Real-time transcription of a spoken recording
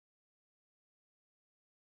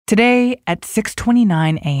Today at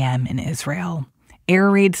 6:29 a.m. in Israel,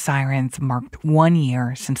 air raid sirens marked 1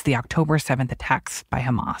 year since the October 7th attacks by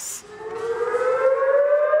Hamas.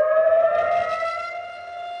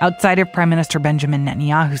 Outside of Prime Minister Benjamin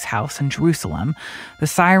Netanyahu's house in Jerusalem, the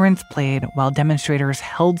sirens played while demonstrators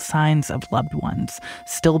held signs of loved ones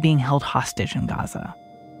still being held hostage in Gaza.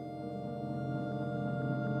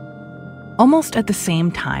 Almost at the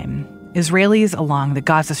same time, Israelis along the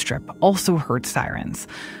Gaza Strip also heard sirens,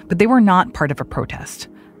 but they were not part of a protest.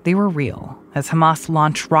 They were real, as Hamas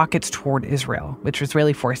launched rockets toward Israel, which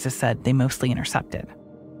Israeli forces said they mostly intercepted.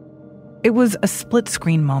 It was a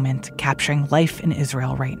split-screen moment capturing life in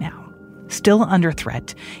Israel right now, still under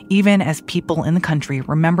threat, even as people in the country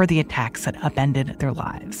remember the attacks that upended their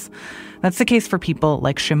lives. That's the case for people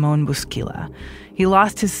like Shimon Buskila. He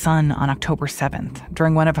lost his son on October 7th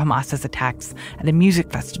during one of Hamas's attacks at a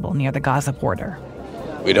music festival near the Gaza border.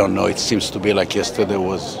 We don't know. It seems to be like yesterday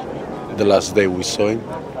was the last day we saw him.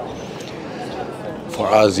 For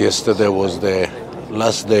us, yesterday was the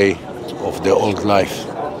last day of the old life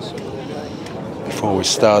before we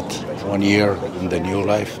start 1 year in the new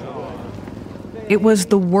life. It was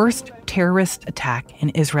the worst terrorist attack in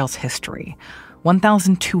Israel's history.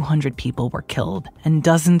 1,200 people were killed, and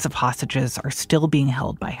dozens of hostages are still being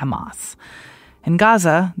held by Hamas. In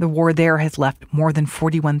Gaza, the war there has left more than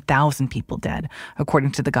 41,000 people dead,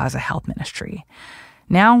 according to the Gaza Health Ministry.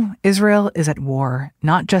 Now, Israel is at war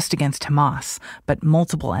not just against Hamas, but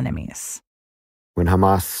multiple enemies. When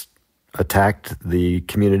Hamas attacked the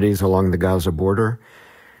communities along the Gaza border,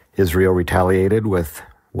 Israel retaliated with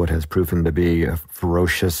what has proven to be a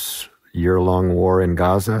ferocious year-long war in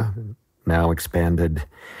Gaza, now expanded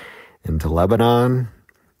into Lebanon.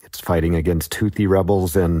 It's fighting against Houthi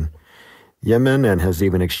rebels in Yemen and has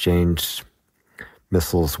even exchanged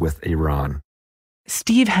missiles with Iran.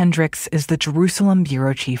 Steve Hendricks is the Jerusalem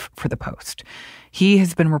bureau chief for The Post. He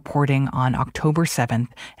has been reporting on October 7th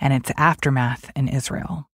and its aftermath in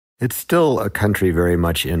Israel. It's still a country very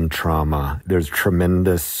much in trauma. There's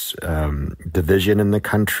tremendous division in the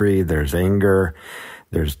country. There's anger.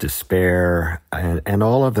 There's despair. And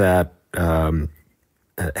all of that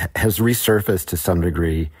has resurfaced to some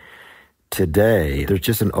degree today. There's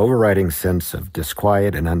just an overriding sense of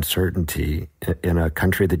disquiet and uncertainty in a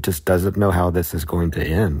country that just doesn't know how this is going to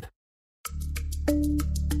end.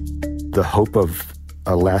 The hope of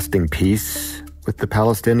a lasting peace with the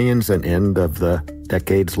Palestinians, an end of the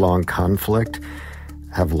decades-long conflict,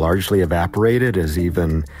 have largely evaporated as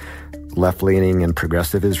even left-leaning and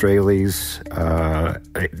progressive Israelis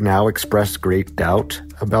now express great doubt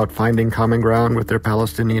about finding common ground with their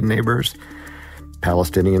Palestinian neighbors.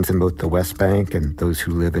 Palestinians in both the West Bank and those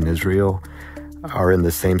who live in Israel are in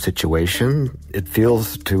the same situation. It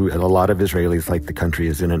feels to a lot of Israelis like the country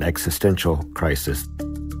is in an existential crisis.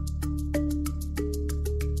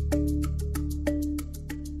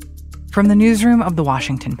 From the newsroom of The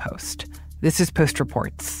Washington Post, this is Post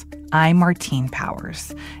Reports. I'm Martine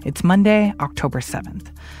Powers. It's Monday, October 7th.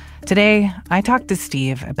 Today, I talked to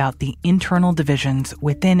Steve about the internal divisions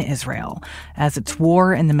within Israel as its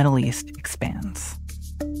war in the Middle East expands.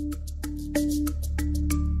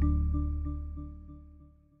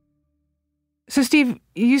 So, Steve,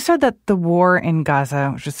 you said that the war in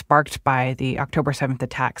Gaza, which was sparked by the October 7th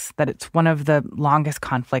attacks, that it's one of the longest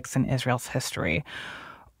conflicts in Israel's history.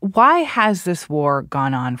 Why has this war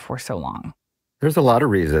gone on for so long? There's a lot of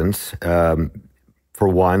reasons. For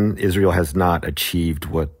one, Israel has not achieved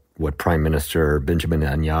what Prime Minister Benjamin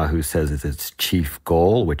Netanyahu says is its chief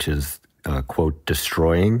goal, which is, quote,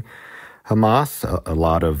 destroying Hamas. A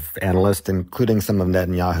lot of analysts, including some of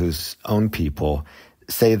Netanyahu's own people,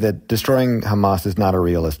 say that destroying Hamas is not a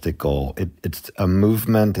realistic goal. It's a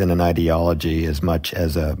movement and an ideology as much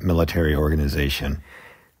as a military organization.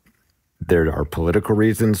 There are political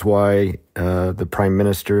reasons why the prime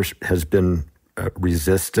minister has been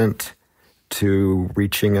resistant to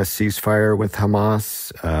reaching a ceasefire with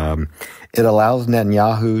Hamas. It allows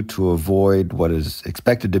Netanyahu to avoid what is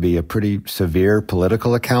expected to be a pretty severe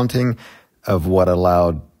political accounting of what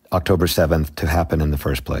allowed October 7th to happen in the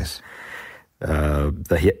first place.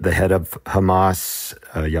 The head of Hamas,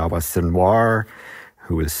 Yahya Sinwar,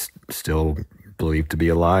 who is still believed to be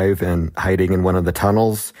alive and hiding in one of the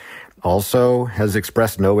tunnels, also has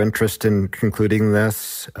expressed no interest in concluding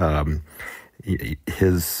this.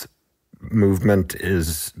 His movement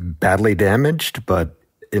is badly damaged, but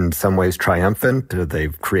in some ways triumphant.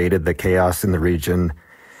 They've created the chaos in the region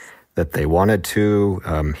that they wanted to.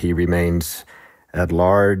 He remains at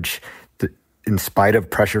large. In spite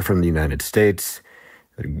of pressure from the United States,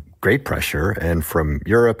 great pressure, and from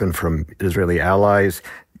Europe and from Israeli allies,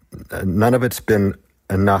 none of it's been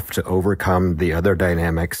enough to overcome the other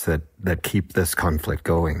dynamics that keep this conflict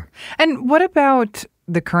going. And what about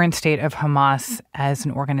the current state of Hamas as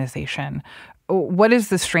an organization? What is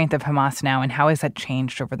the strength of Hamas now, and how has that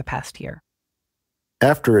changed over the past year?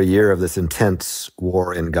 After a year of this intense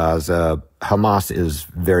war in Gaza, Hamas is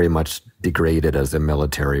very much degraded as a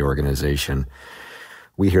military organization.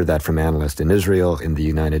 We hear that from analysts in Israel, in the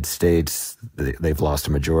United States. They've lost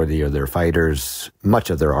a majority of their fighters, much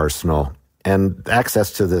of their arsenal, and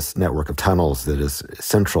access to this network of tunnels that is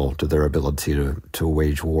central to their ability to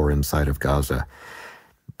wage war inside of Gaza.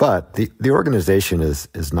 But the organization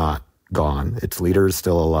is not gone. Its leader is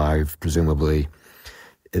still alive, presumably.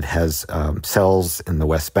 It has cells in the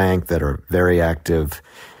West Bank that are very active.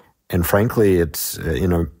 And frankly, it's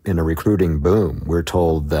in a recruiting boom. We're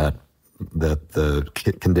told that the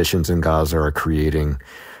conditions in Gaza are creating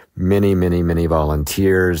many, many, many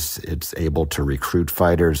volunteers. It's able to recruit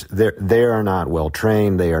fighters. They are not well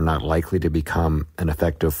trained. They are not likely to become an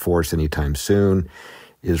effective force anytime soon.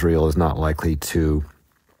 Israel is not likely to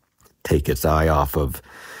take its eye off of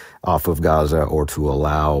Gaza or to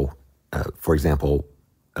allow, for example,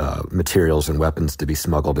 materials and weapons to be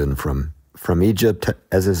smuggled in from Egypt,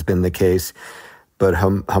 as has been the case. But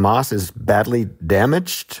Hamas is badly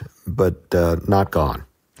damaged, but not gone.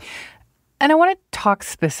 And I want to talk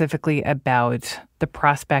specifically about the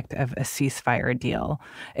prospect of a ceasefire deal.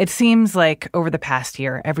 It seems like over the past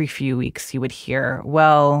year, every few weeks, you would hear,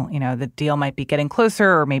 well, the deal might be getting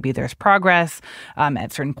closer, or maybe there's progress.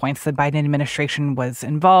 At certain points, the Biden administration was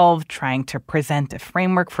involved trying to present a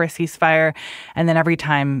framework for a ceasefire. And then every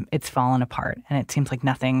time it's fallen apart, and it seems like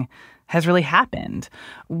nothing has really happened.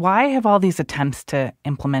 Why have all these attempts to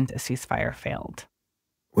implement a ceasefire failed?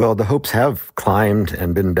 Well, the hopes have climbed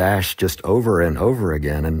and been dashed just over and over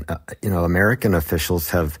again. And, American officials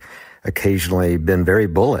have occasionally been very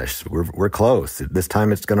bullish. We're close. This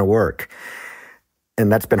time it's going to work. And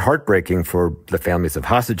that's been heartbreaking for the families of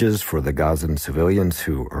hostages, for the Gazan civilians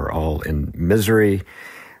who are all in misery.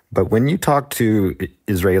 But when you talk to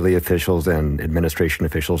Israeli officials and administration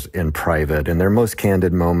officials in private, in their most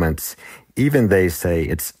candid moments, even they say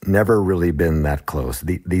it's never really been that close.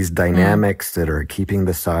 These dynamics that are keeping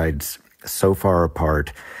the sides so far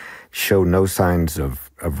apart show no signs of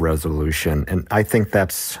resolution. And I think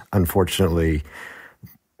that's unfortunately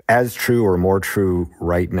as true or more true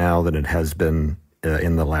right now than it has been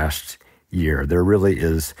in the last year. There really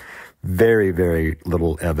is very, very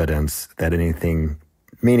little evidence that anything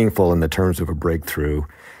meaningful in the terms of a breakthrough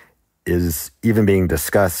is even being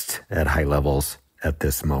discussed at high levels at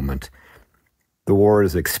this moment. The war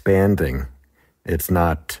is expanding. It's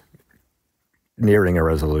not nearing a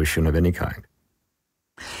resolution of any kind.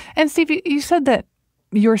 And Steve, you said that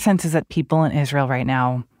your sense is that people in Israel right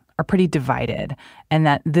now are pretty divided, and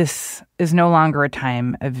that this is no longer a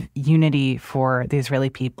time of unity for the Israeli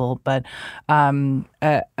people, but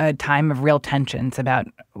a time of real tensions about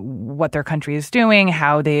what their country is doing,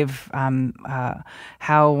 how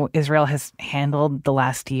how Israel has handled the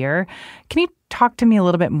last year. Can you talk to me a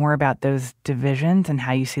little bit more about those divisions and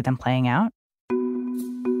how you see them playing out?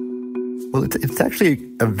 Well, it's actually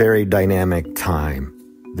a very dynamic time.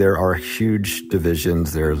 There are huge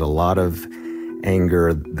divisions. There's a lot of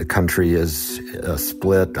anger. The country is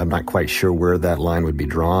split. I'm not quite sure where that line would be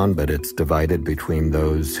drawn, but it's divided between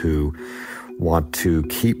those who want to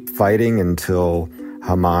keep fighting until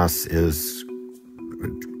Hamas is,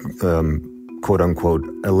 quote unquote,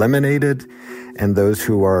 eliminated, and those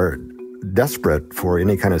who are desperate for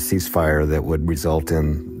any kind of ceasefire that would result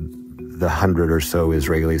in the 100 or so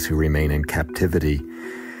Israelis who remain in captivity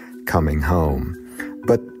coming home.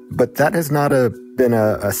 But that has not been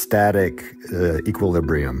a static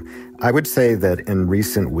equilibrium. I would say that in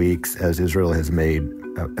recent weeks, as Israel has made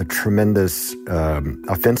a tremendous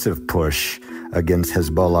offensive push against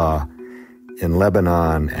Hezbollah in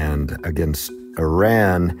Lebanon and against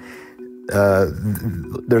Iran,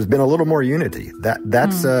 there's been a little more unity.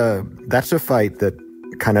 That's a fight that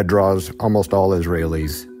kind of draws almost all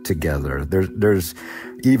Israelis together. There's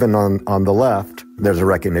even on the left, there's a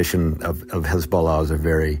recognition of Hezbollah as a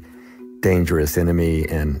very dangerous enemy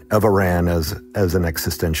and of Iran as an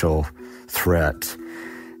existential threat.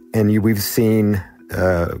 And we've seen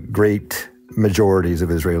great majorities of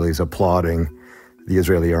Israelis applauding the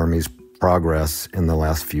Israeli army's progress in the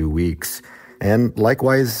last few weeks. And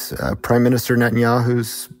likewise, Prime Minister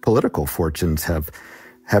Netanyahu's political fortunes have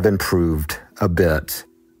improved a bit.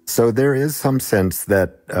 So there is some sense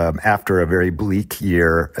that after a very bleak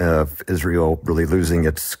year of Israel really losing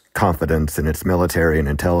its confidence in its military and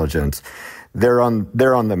intelligence, they're on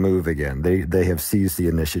the move again. They have seized the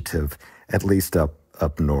initiative, at least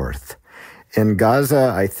up north. In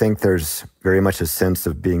Gaza, I think there's very much a sense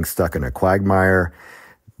of being stuck in a quagmire.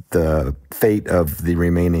 The fate of the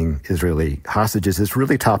remaining Israeli hostages is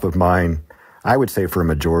really top of mind, I would say, for a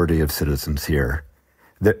majority of citizens here.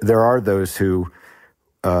 There are those who,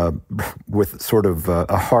 with sort of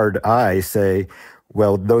a hard eye, say,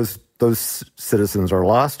 well, those citizens are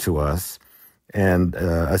lost to us, and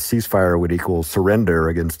a ceasefire would equal surrender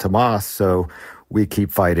against Hamas, so we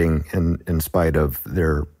keep fighting in spite of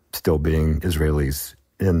there still being Israelis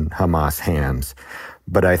in Hamas hands.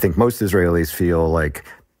 But I think most Israelis feel like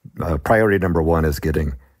priority number one is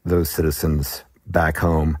getting those citizens back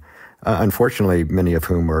home. Unfortunately, many of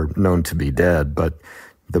whom are known to be dead, but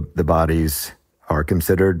the bodies are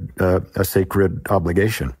considered a sacred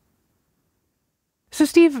obligation. So,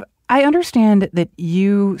 Steve, I understand that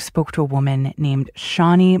you spoke to a woman named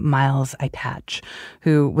Shani Miles Aitach,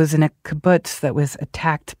 who was in a kibbutz that was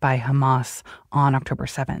attacked by Hamas on October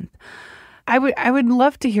 7th. I would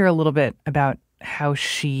love to hear a little bit about how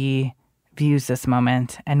she views this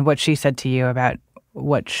moment and what she said to you about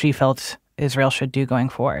what she felt Israel should do going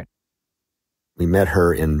forward. We met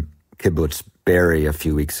her in kibbutz Be'eri a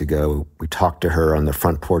few weeks ago. We talked to her on the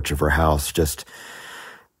front porch of her house, just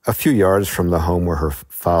a few yards from the home where her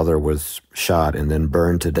father was shot and then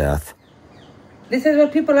burned to death. This is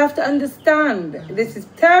what people have to understand. This is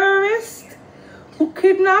terrorists who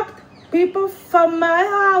kidnapped people from my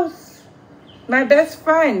house. My best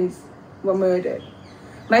friends were murdered.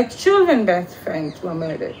 My children's best friends were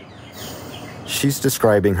murdered. She's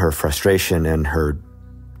describing her frustration and her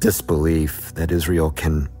disbelief that Israel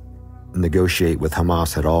can negotiate with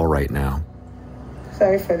Hamas at all right now.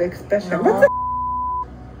 Sorry for the expression. What the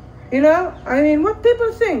You know, I mean, what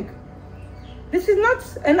people think. This is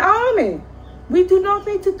not an army. We do not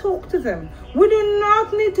need to talk to them. We do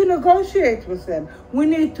not need to negotiate with them. We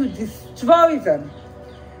need to destroy them.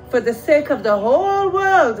 For the sake of the whole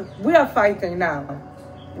world, we are fighting now.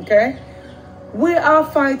 Okay? We are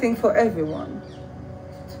fighting for everyone.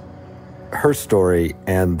 Her story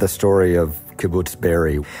and the story of kibbutz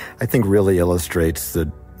Be'eri, I think, really illustrates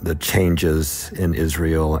the changes in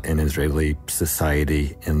Israel and Israeli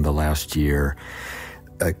society in the last year.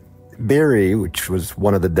 Be'eri, which was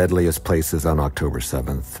one of the deadliest places on October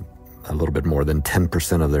 7th, a little bit more than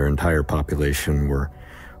 10% of their entire population were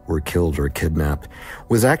killed or kidnapped,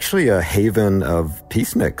 was actually a haven of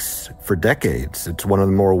peaceniks for decades. It's one of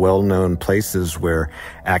the more well-known places where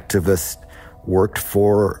activists worked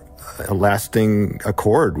for a lasting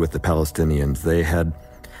accord with the Palestinians. They had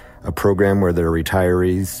a program where their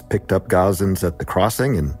retirees picked up Gazans at the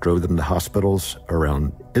crossing and drove them to hospitals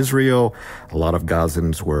around Israel. A lot of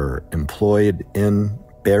Gazans were employed in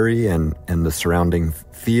Be'eri and the surrounding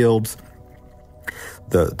fields.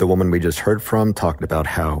 The woman we just heard from talked about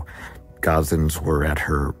how Gazans were at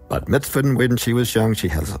her bat mitzvah when she was young. She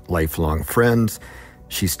has lifelong friends.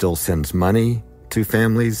 She still sends money to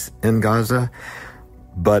families in Gaza.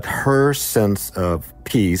 But her sense of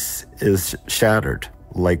peace is shattered,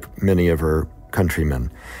 like many of her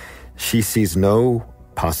countrymen. She sees no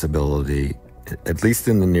possibility, at least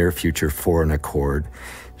in the near future, for an accord.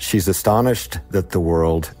 She's astonished that the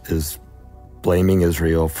world is blaming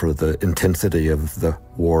Israel for the intensity of the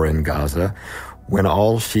war in Gaza, when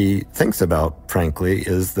all she thinks about, frankly,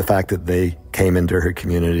 is the fact that they came into her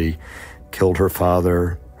community, killed her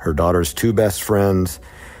father, her daughter's two best friends,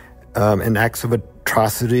 and acts of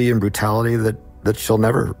atrocity and brutality that she'll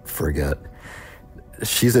never forget.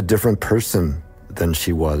 She's a different person than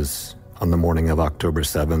she was on the morning of October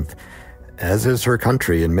 7th, as is her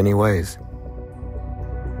country in many ways.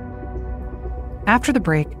 After the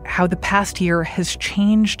break, how the past year has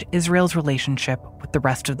changed Israel's relationship with the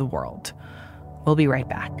rest of the world. We'll be right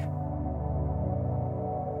back.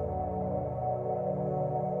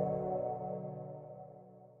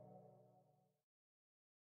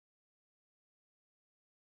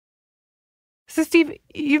 So, Steve,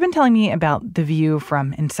 you've been telling me about the view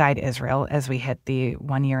from inside Israel as we hit the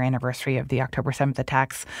one-year anniversary of the October 7th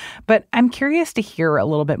attacks. But I'm curious to hear a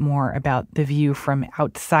little bit more about the view from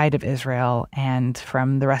outside of Israel and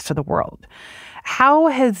from the rest of the world. How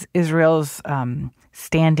has Israel's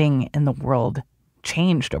standing in the world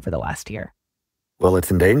changed over the last year? Well,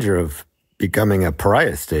 it's in danger of becoming a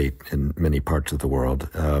pariah state in many parts of the world.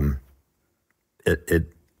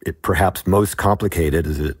 It perhaps most complicated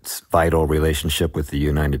is its vital relationship with the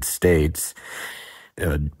United States.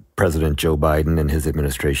 President Joe Biden and his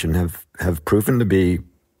administration have proven to be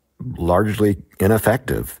largely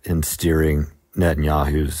ineffective in steering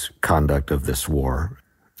Netanyahu's conduct of this war.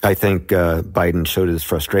 I think Biden showed his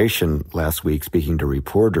frustration last week speaking to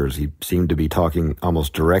reporters. He seemed to be talking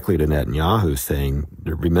almost directly to Netanyahu, saying,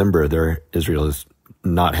 remember, Israel has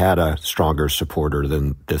not had a stronger supporter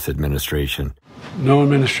than this administration. No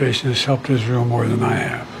administration has helped Israel more than I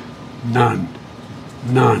have. None.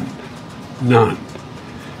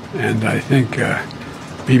 And I think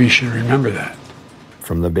Bibi should remember that.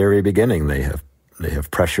 From the very beginning, they have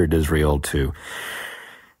pressured Israel to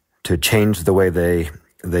change the way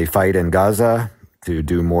they fight in Gaza, to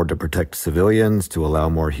do more to protect civilians, to allow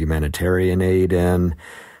more humanitarian aid in.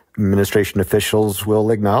 Administration officials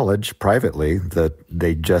will acknowledge privately that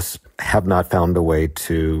they just have not found a way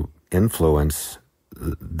to influence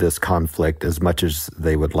this conflict as much as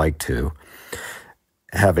they would like to.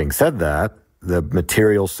 Having said that, the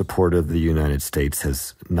material support of the United States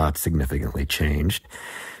has not significantly changed.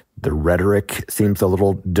 The rhetoric seems a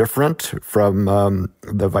little different from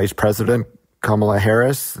the Vice President, Kamala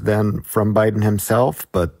Harris, than from Biden himself,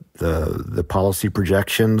 but the policy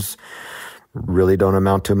projections really don't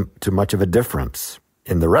amount to much of a difference.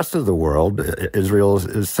 In the rest of the world, Israel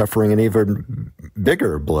is suffering an even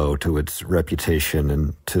bigger blow to its reputation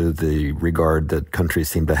and to the regard that countries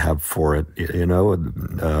seem to have for it.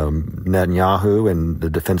 Netanyahu and the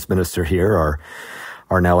defense minister here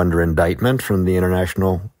are now under indictment from the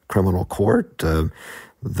International Criminal Court. The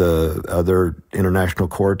other international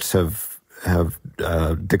courts have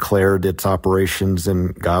declared its operations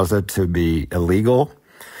in Gaza to be illegal.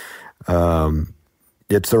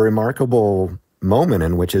 It's a remarkable moment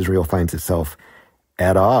in which Israel finds itself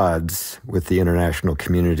at odds with the international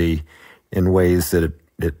community in ways that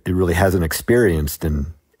it really hasn't experienced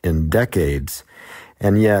in decades.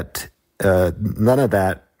 And yet, none of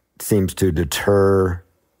that seems to deter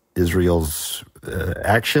Israel's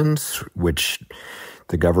actions, which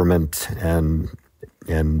the government and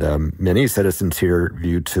many citizens here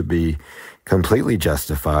view to be completely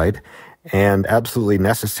justified and absolutely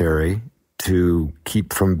necessary to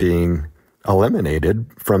keep from being eliminated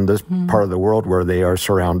from this part of the world where they are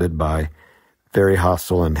surrounded by very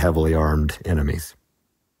hostile and heavily armed enemies.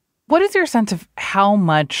 What is your sense of how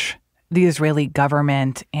much the Israeli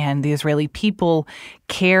government and the Israeli people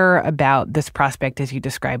care about this prospect, as you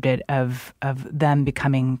described it, of them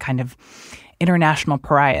becoming kind of international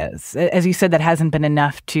pariahs? As you said, that hasn't been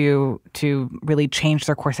enough to really change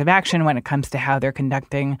their course of action when it comes to how they're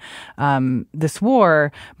conducting this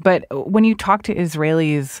war. But when you talk to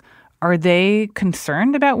Israelis, are they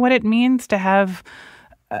concerned about what it means to have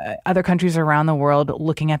other countries around the world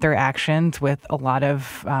looking at their actions with a lot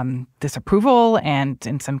of disapproval and,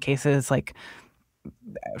 in some cases, like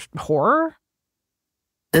horror?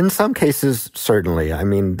 In some cases, certainly. I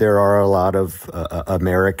mean, there are a lot of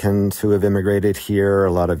Americans who have immigrated here,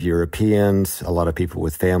 a lot of Europeans, a lot of people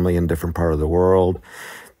with family in different parts of the world.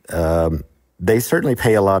 They certainly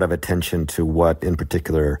pay a lot of attention to what, in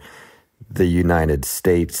particular, the United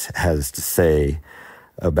States has to say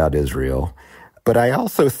about Israel. But I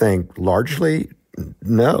also think largely,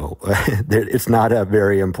 no, it's not a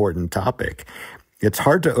very important topic. It's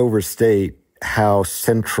hard to overstate how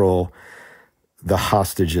central the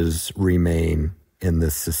hostages remain in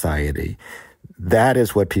this society. That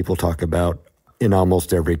is what people talk about in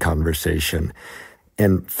almost every conversation.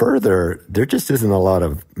 And further, there just isn't a lot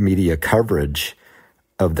of media coverage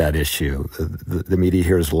of that issue. The media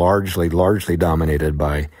here is largely dominated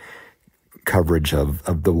by coverage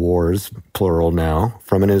of the wars, plural now,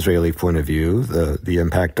 from an Israeli point of view, the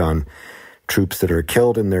impact on troops that are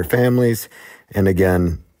killed and their families, and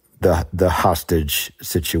again, the hostage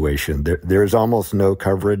situation. There's almost no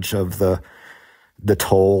coverage of the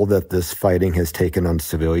toll that this fighting has taken on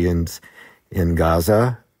civilians in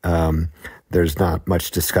Gaza. There's not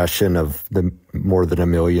much discussion of the more than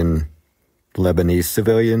 1 million Lebanese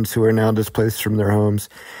civilians who are now displaced from their homes.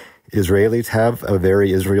 Israelis have a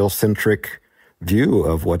very Israel-centric view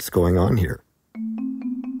of what's going on here.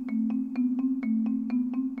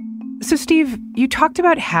 So, Steve, you talked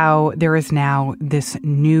about how there is now this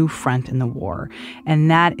new front in the war,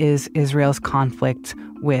 and that is Israel's conflict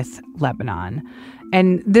with Lebanon.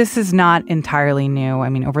 And this is not entirely new. I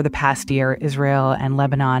mean, over the past year, Israel and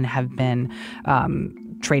Lebanon have been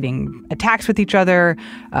trading attacks with each other.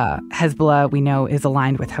 Hezbollah, we know, is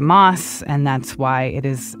aligned with Hamas, and that's why it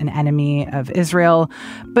is an enemy of Israel.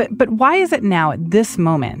 But why is it now, at this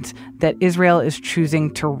moment, that Israel is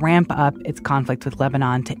choosing to ramp up its conflict with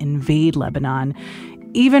Lebanon, to invade Lebanon,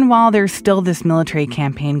 even while there's still this military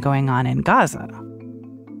campaign going on in Gaza?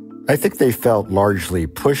 I think they felt largely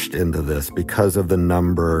pushed into this because of the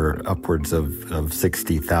number, upwards of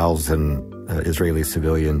 60,000 Israeli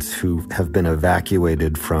civilians who have been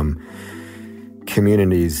evacuated from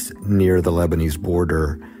communities near the Lebanese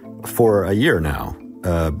border for a year now.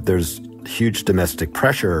 There's huge domestic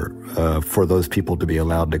pressure for those people to be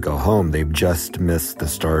allowed to go home. They've just missed the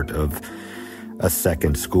start of a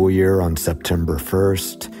second school year on September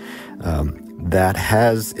 1st. That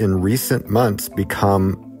has, in recent months,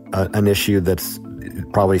 become an issue that's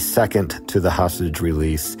probably second to the hostage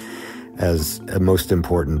release as most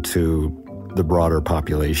important to the broader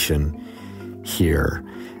population here.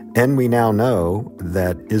 And we now know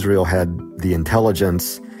that Israel had the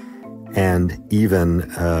intelligence and even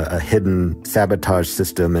a hidden sabotage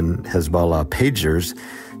system in Hezbollah pagers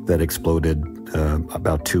that exploded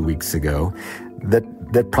about 2 weeks ago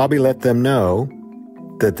that probably let them know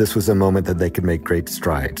that this was a moment that they could make great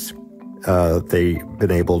strides. They've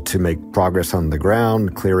been able to make progress on the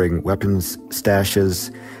ground, clearing weapons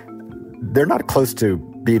stashes. They're not close to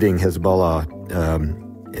beating Hezbollah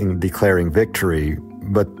in declaring victory,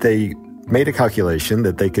 but they made a calculation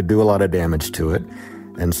that they could do a lot of damage to it,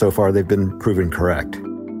 and so far they've been proven correct.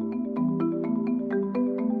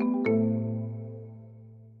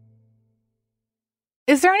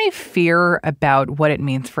 Is there any fear about what it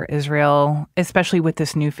means for Israel, especially with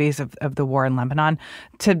this new phase of the war in Lebanon,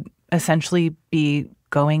 to essentially be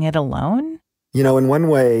going it alone? You know, in one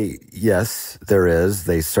way, yes, there is.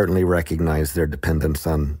 They certainly recognize their dependence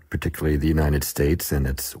on particularly the United States and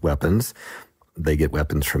its weapons. They get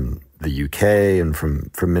weapons from the UK and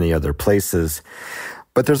from many other places.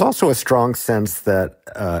 But there's also a strong sense that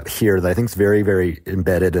here that I think is very, very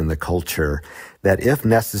embedded in the culture that if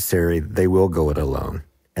necessary, they will go it alone.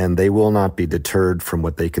 And they will not be deterred from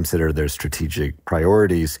what they consider their strategic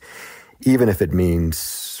priorities, even if it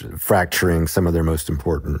means fracturing some of their most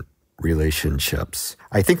important relationships.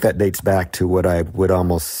 I think that dates back to what I would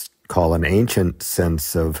almost call an ancient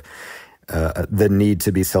sense of the need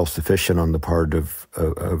to be self-sufficient on the part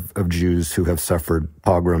of Jews who have suffered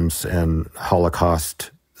pogroms and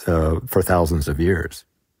Holocaust for thousands of years.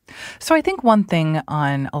 So I think one thing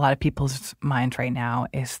on a lot of people's minds right now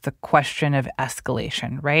is the question of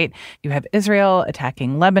escalation, right? You have Israel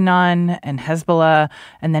attacking Lebanon and Hezbollah,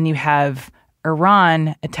 and then you have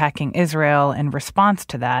Iran attacking Israel in response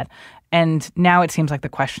to that. And now it seems like the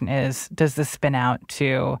question is, does this spin out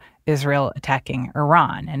to Israel attacking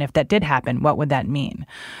Iran? And if that did happen, what would that mean?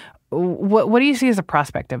 What do you see as a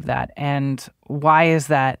prospect of that? And why is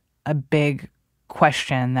that a big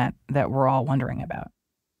question that we're all wondering about?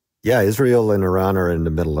 Yeah, Israel and Iran are in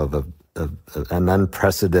the middle of an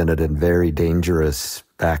unprecedented and very dangerous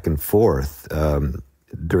back and forth.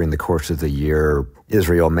 During the course of the year,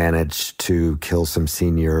 Israel managed to kill some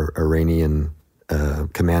senior Iranian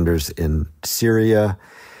commanders in Syria.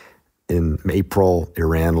 In April,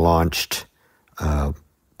 Iran launched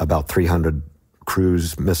about 300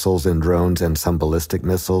 cruise missiles and drones and some ballistic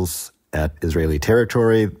missiles at Israeli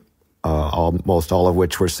territory, almost all of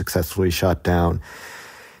which were successfully shot down.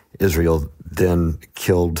 Israel then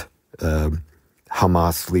killed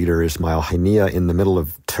Hamas leader Ismail Haniyeh in the middle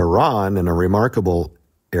of Tehran in a remarkable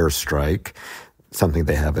airstrike, something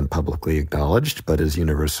they haven't publicly acknowledged, but is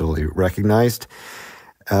universally recognized.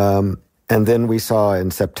 And then we saw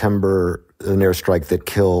in September an airstrike that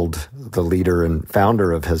killed the leader and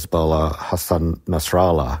founder of Hezbollah, Hassan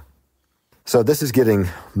Nasrallah. So this is getting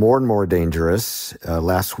more and more dangerous.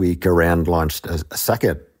 Last week, Iran launched a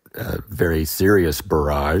second very serious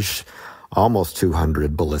barrage, almost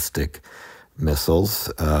 200 ballistic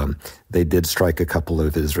missiles. They did strike a couple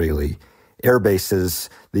of Israeli air bases.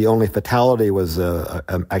 The only fatality was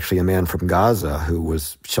actually a man from Gaza who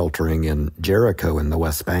was sheltering in Jericho in the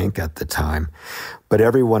West Bank at the time. But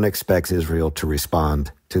everyone expects Israel to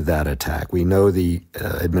respond to that attack. We know the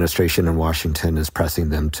administration in Washington is pressing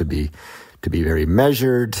them to be very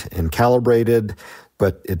measured and calibrated,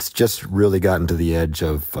 but it's just really gotten to the edge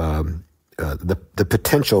of the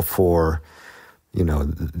potential for,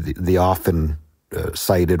 the often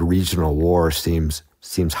cited regional war seems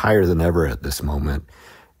higher than ever at this moment.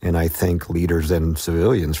 And I think leaders and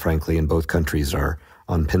civilians, frankly, in both countries are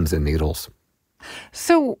on pins and needles.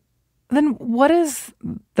 So then what does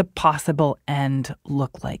the possible end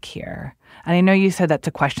look like here? And I know you said that's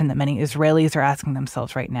a question that many Israelis are asking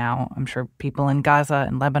themselves right now. I'm sure people in Gaza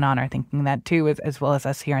and Lebanon are thinking that too, as well as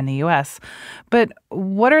us here in the U.S. But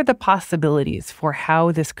what are the possibilities for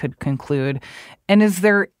how this could conclude? And is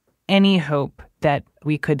there any hope that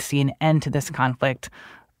we could see an end to this conflict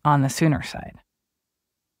on the sooner side?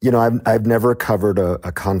 I've never covered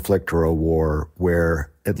a conflict or a war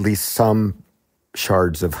where at least some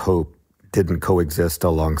shards of hope didn't coexist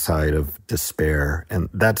alongside of despair. And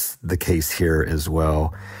that's the case here as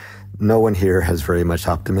well. No one here has very much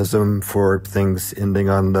optimism for things ending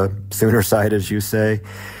on the sooner side, as you say.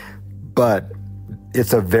 But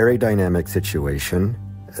it's a very dynamic situation.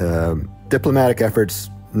 Diplomatic efforts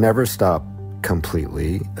never stop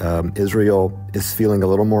completely. Israel is feeling a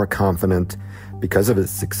little more confident because of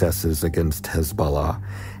its successes against Hezbollah.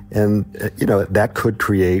 And, that could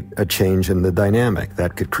create a change in the dynamic.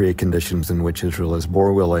 That could create conditions in which Israel is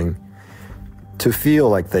more willing to feel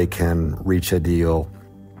like they can reach a deal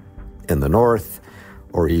in the north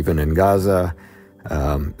or even in Gaza.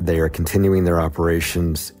 They are continuing their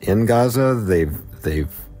operations in Gaza.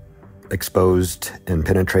 They've exposed and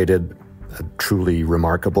penetrated a truly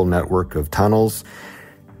remarkable network of tunnels.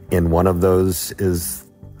 And one of those is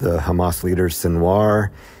the Hamas leader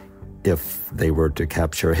Sinwar. If they were to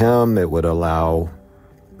capture him, it would allow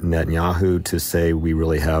Netanyahu to say, we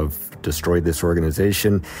really have destroyed this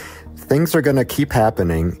organization. Things are going to keep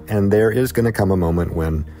happening, and there is going to come a moment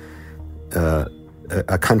when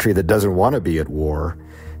a country that doesn't want to be at war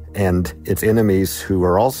and its enemies who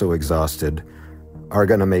are also exhausted are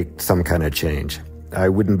going to make some kind of change. I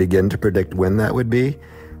wouldn't begin to predict when that would be,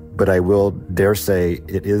 but I will dare say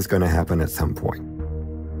it is going to happen at some point.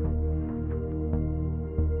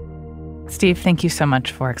 Steve, thank you so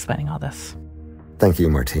much for explaining all this. Thank you,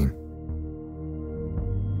 Martine.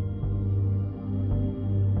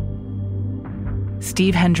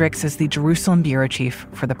 Steve Hendricks is the Jerusalem bureau chief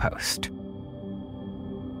for The Post.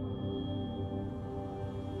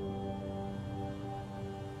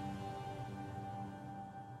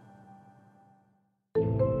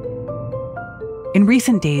 In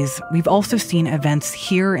recent days, we've also seen events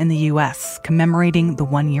here in the U.S. commemorating the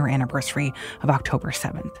one-year anniversary of October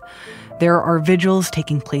 7th. There are vigils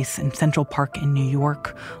taking place in Central Park in New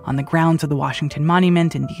York, on the grounds of the Washington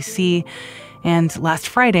Monument in D.C., and last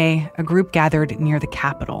Friday, a group gathered near the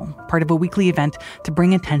Capitol, part of a weekly event to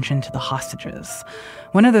bring attention to the hostages.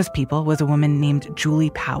 One of those people was a woman named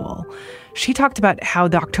Julie Powell. She talked about how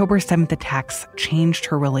the October 7th attacks changed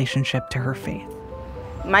her relationship to her faith.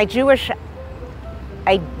 My Jewish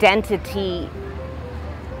identity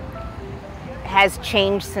has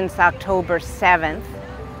changed since October 7th,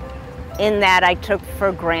 in that I took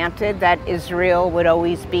for granted that Israel would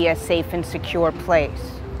always be a safe and secure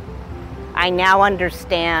place. I now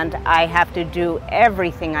understand I have to do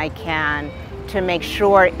everything I can to make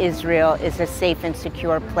sure Israel is a safe and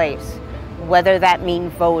secure place, whether that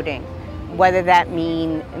means voting, whether that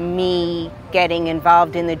means me getting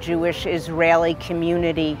involved in the Jewish Israeli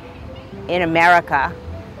community in America,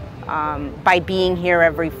 by being here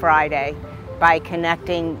every Friday, by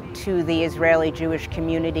connecting to the Israeli Jewish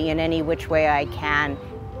community in any which way I can.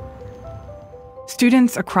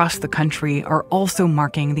 Students across the country are also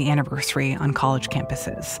marking the anniversary on college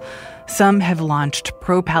campuses. Some have launched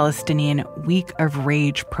pro-Palestinian Week of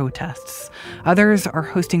Rage protests. Others are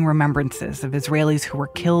hosting remembrances of Israelis who were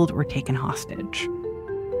killed or taken hostage.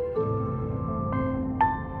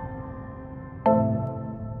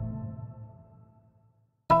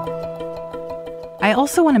 I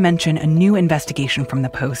also want to mention a new investigation from The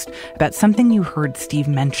Post about something you heard Steve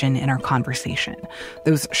mention in our conversation,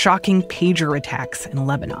 those shocking pager attacks in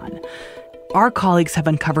Lebanon. Our colleagues have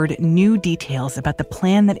uncovered new details about the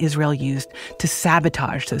plan that Israel used to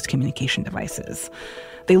sabotage those communication devices.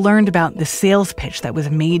 They learned about the sales pitch that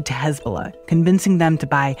was made to Hezbollah, convincing them to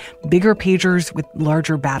buy bigger pagers with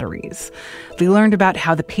larger batteries. They learned about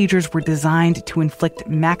how the pagers were designed to inflict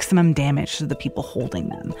maximum damage to the people holding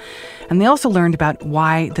them. And they also learned about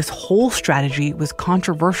why this whole strategy was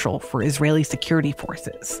controversial for Israeli security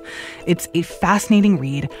forces. It's a fascinating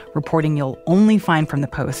read, reporting you'll only find from The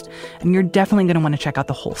Post, and you're definitely going to want to check out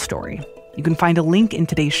the whole story. You can find a link in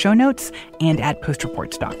today's show notes and at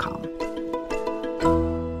postreports.com.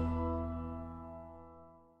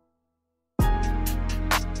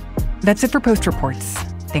 That's it for Post Reports.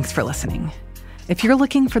 Thanks for listening. If you're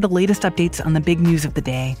looking for the latest updates on the big news of the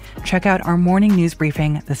day, check out our morning news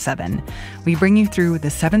briefing, The 7. We bring you through the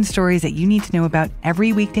 7 stories that you need to know about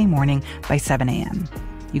every weekday morning by 7 a.m.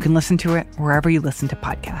 You can listen to it wherever you listen to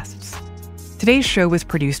podcasts. Today's show was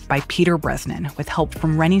produced by Peter Bresnan with help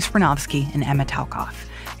from Rennie Spernovsky and Emma Talkoff.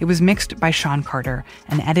 It was mixed by Sean Carter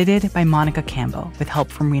and edited by Monica Campbell with help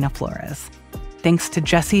from Rena Flores. Thanks to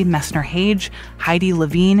Jesse Messner-Hage, Heidi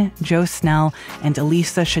Levine, Joe Snell, and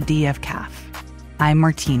Elisa Shadiev-Kaff. I'm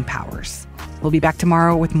Martine Powers. We'll be back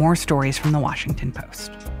tomorrow with more stories from The Washington Post.